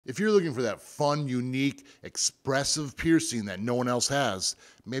If you're looking for that fun, unique, expressive piercing that no one else has,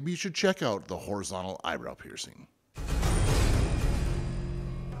 maybe you should check out the horizontal eyebrow piercing.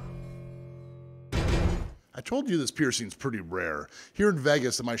 I told you this piercing is pretty rare. Here in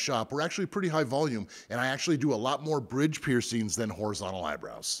Vegas in my shop, we're actually pretty high volume, and I actually do a lot more bridge piercings than horizontal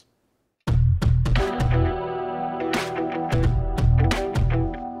eyebrows.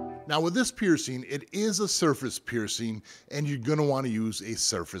 Now with this piercing, it is a surface piercing, and you're gonna wanna use a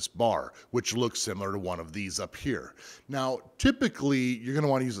surface bar, which looks similar to one of these up here. Now, typically, you're gonna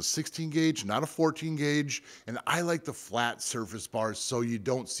wanna use a 16 gauge, not a 14 gauge, and I like the flat surface bars so you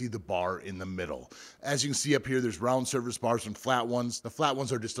don't see the bar in the middle. As you can see up here, there's round surface bars and flat ones. The flat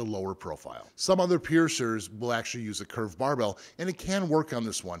ones are just a lower profile. Some other piercers will actually use a curved barbell, and it can work on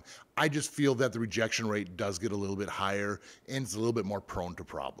this one. I just feel that the rejection rate does get a little bit higher and it's a little bit more prone to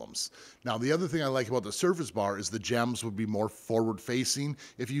problems. Now, the other thing I like about the surface bar is the gems would be more forward facing.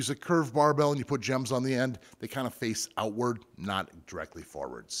 If you use a curved barbell and you put gems on the end, they kind of face outward, not directly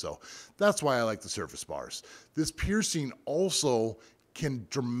forward. So that's why I like the surface bars. This piercing also can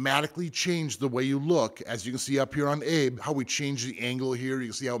dramatically change the way you look. As you can see up here on Abe, how we change the angle here. You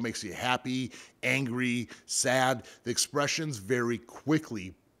can see how it makes you happy, angry, sad. The expressions vary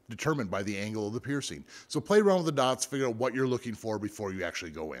quickly, determined by the angle of the piercing. So play around with the dots, figure out what you're looking for before you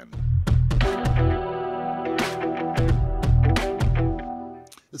actually go in.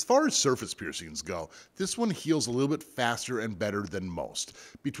 As far as surface piercings go, this one heals a little bit faster and better than most.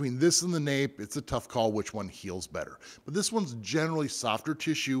 Between this and the nape, it's a tough call which one heals better. But this one's generally softer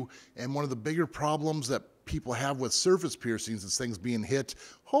tissue, and one of the bigger problems that people have with surface piercings is things being hit.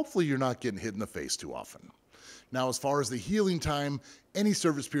 Hopefully you're not getting hit in the face too often. Now, as far as the healing time, any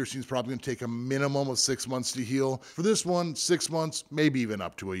surface piercing is probably going to take a minimum of 6 months to heal. For this one, 6 months, maybe even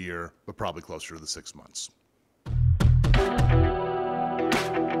up to a year, but probably closer to the 6 months.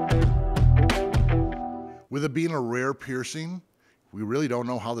 With it being a rare piercing, we really don't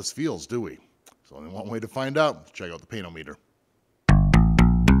know how this feels, do we? There's only one way to find out. Check out the painometer.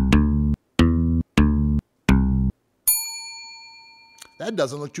 That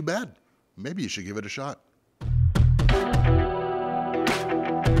doesn't look too bad. Maybe you should give it a shot.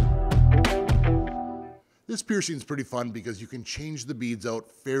 This piercing is pretty fun because you can change the beads out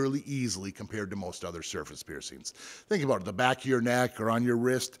fairly easily compared to most other surface piercings. Think about it, the back of your neck or on your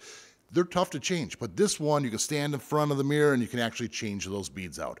wrist, they're tough to change, but this one you can stand in front of the mirror and you can actually change those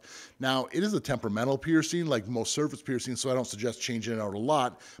beads out. Now, it is a temperamental piercing like most surface piercings, so I don't suggest changing it out a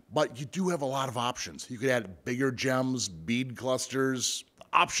lot, but you do have a lot of options. You could add bigger gems, bead clusters. The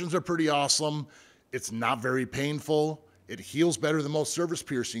options are pretty awesome. It's not very painful. It heals better than most surface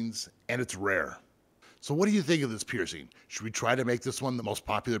piercings, and it's rare. So what do you think of this piercing? Should we try to make this one the most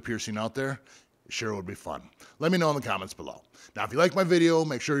popular piercing out there? It sure would be fun. Let me know in the comments below. Now, if you like my video,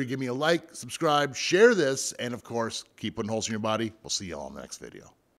 make sure you give me a like, subscribe, share this, and of course, keep putting holes in your body. We'll see you all in the next video.